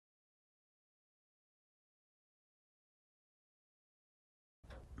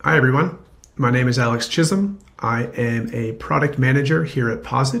Hi everyone, my name is Alex Chisholm. I am a product manager here at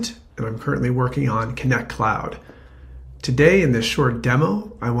Posit, and I'm currently working on Connect Cloud. Today in this short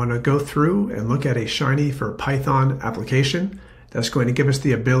demo, I want to go through and look at a Shiny for Python application that's going to give us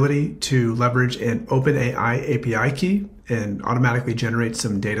the ability to leverage an OpenAI API key and automatically generate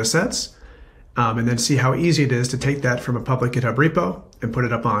some data sets, and then see how easy it is to take that from a public GitHub repo and put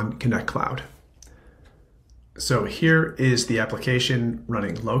it up on Connect Cloud. So here is the application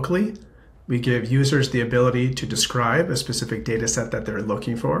running locally. We give users the ability to describe a specific data set that they're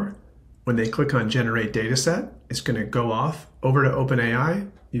looking for. When they click on Generate Dataset, it's going to go off over to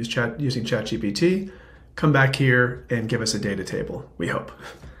OpenAI using ChatGPT, come back here and give us a data table, we hope.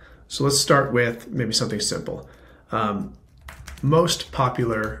 So let's start with maybe something simple. Most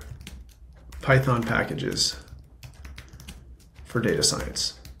popular Python packages for data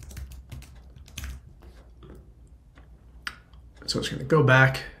science. So it's going to go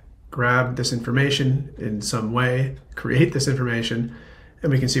back, grab this information in some way, create this information, and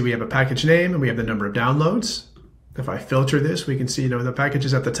we can see we have a package name and we have the number of downloads. If I filter this, we can see the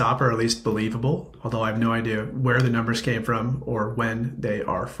packages at the top are at least believable, although I have no idea where the numbers came from or when they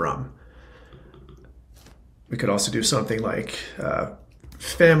are from. We could also do something like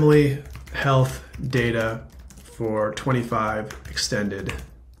family health data for 25 extended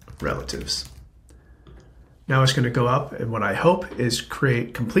relatives. Now it's going to go up, and what I hope is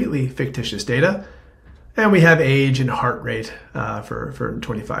create completely fictitious data. And we have age and heart rate for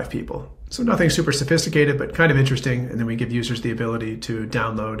 25 people. So nothing super sophisticated, but kind of interesting. And then we give users the ability to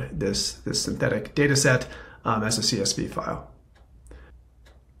download this synthetic data set as a CSV file.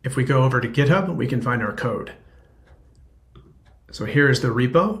 If we go over to GitHub, we can find our code. So here is the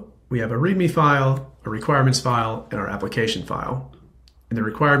repo. We have a README file, a requirements file, and our application file. In the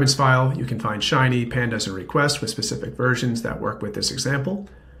requirements file, you can find Shiny, pandas, and requests with specific versions that work with this example.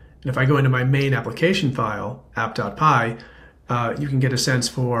 And if I go into my main application file, app.py, you can get a sense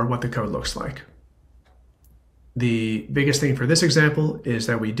for what the code looks like. The biggest thing for this example is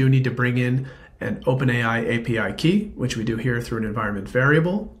that we do need to bring in an OpenAI API key, which we do here through an environment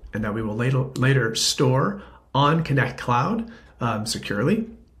variable, and that we will later store on Connect Cloud securely.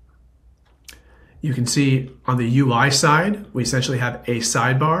 You can see on the UI side, we essentially have a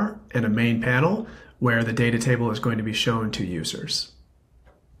sidebar and a main panel where the data table is going to be shown to users.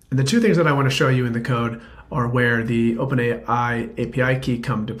 And the two things that I want to show you in the code are where the OpenAI API key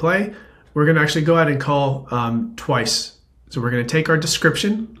come to play. We're going to actually go ahead and call twice. So we're going to take our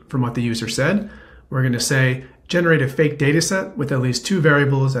description from what the user said. We're going to say, generate a fake data set with at least two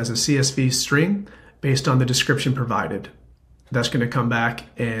variables as a CSV string based on the description provided. That's going to come back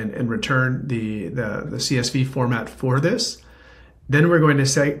and return the CSV format for this. Then we're going to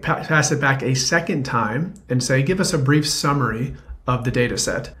say, pass it back a second time and say, give us a brief summary of the data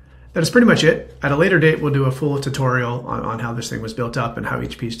set. That is pretty much it. At a later date, we'll do a full tutorial on how this thing was built up and how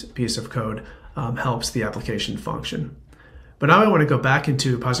each piece of code helps the application function. But now I want to go back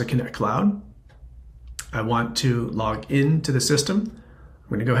into Posit Connect Cloud. I want to log into the system. I'm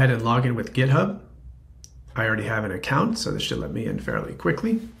going to go ahead and log in with GitHub. I already have an account, so this should let me in fairly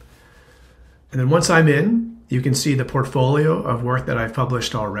quickly. And then once I'm in, you can see the portfolio of work that I've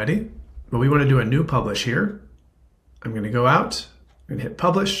published already. But we want to do a new publish here. I'm going to go out, I'm going to hit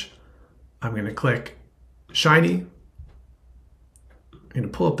publish. I'm going to click Shiny. I'm going to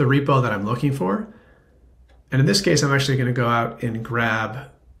pull up the repo that I'm looking for. And in this case, I'm actually going to go out and grab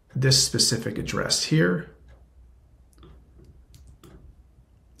this specific address here.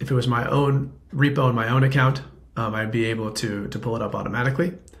 If it was my own repo in my own account, I'd be able to pull it up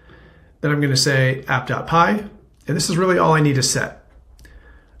automatically. Then I'm going to say app.py, and this is really all I need to set,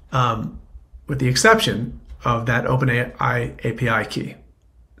 with the exception of that OpenAI API key.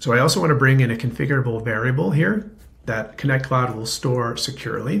 So I also want to bring in a configurable variable here that Connect Cloud will store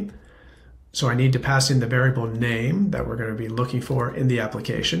securely. So I need to pass in the variable name that we're going to be looking for in the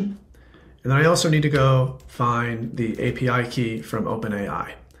application. And then I also need to go find the API key from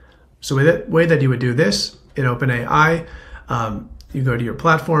OpenAI. So the way that you would do this in OpenAI, you go to your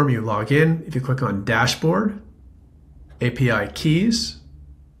platform, you log in. If you click on Dashboard, API Keys,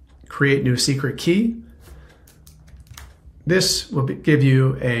 Create New Secret Key, this will give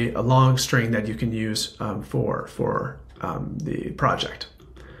you a long string that you can use for the project.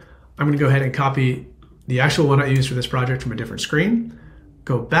 I'm going to go ahead and copy the actual one I used for this project from a different screen,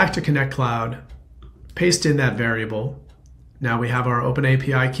 go back to Connect Cloud, paste in that variable. Now we have our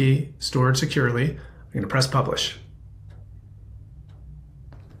OpenAPI key stored securely. I'm going to press publish.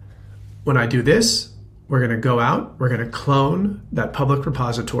 When I do this, we're going to go out, we're going to clone that public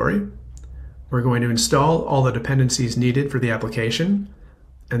repository. We're going to install all the dependencies needed for the application.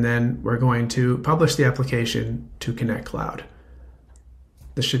 and then we're going to publish the application to Connect Cloud.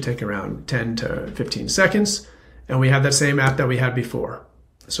 This should take around 10 to 15 seconds, and we have that same app that we had before.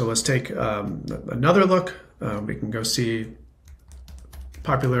 So let's take another look. We can go see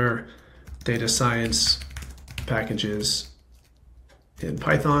popular data science packages in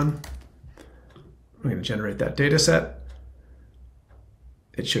Python. I'm going to generate that data set.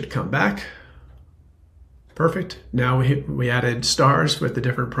 It should come back. Perfect. Now we added stars with the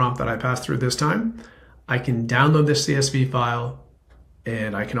different prompt that I passed through this time. I can download this CSV file,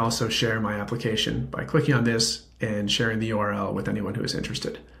 and I can also share my application by clicking on this and sharing the URL with anyone who is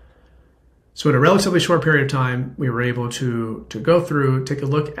interested. So in a relatively short period of time, we were able to go through, take a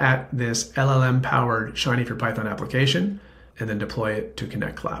look at this LLM-powered Shiny for Python application, and then deploy it to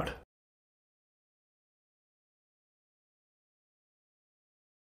Connect Cloud.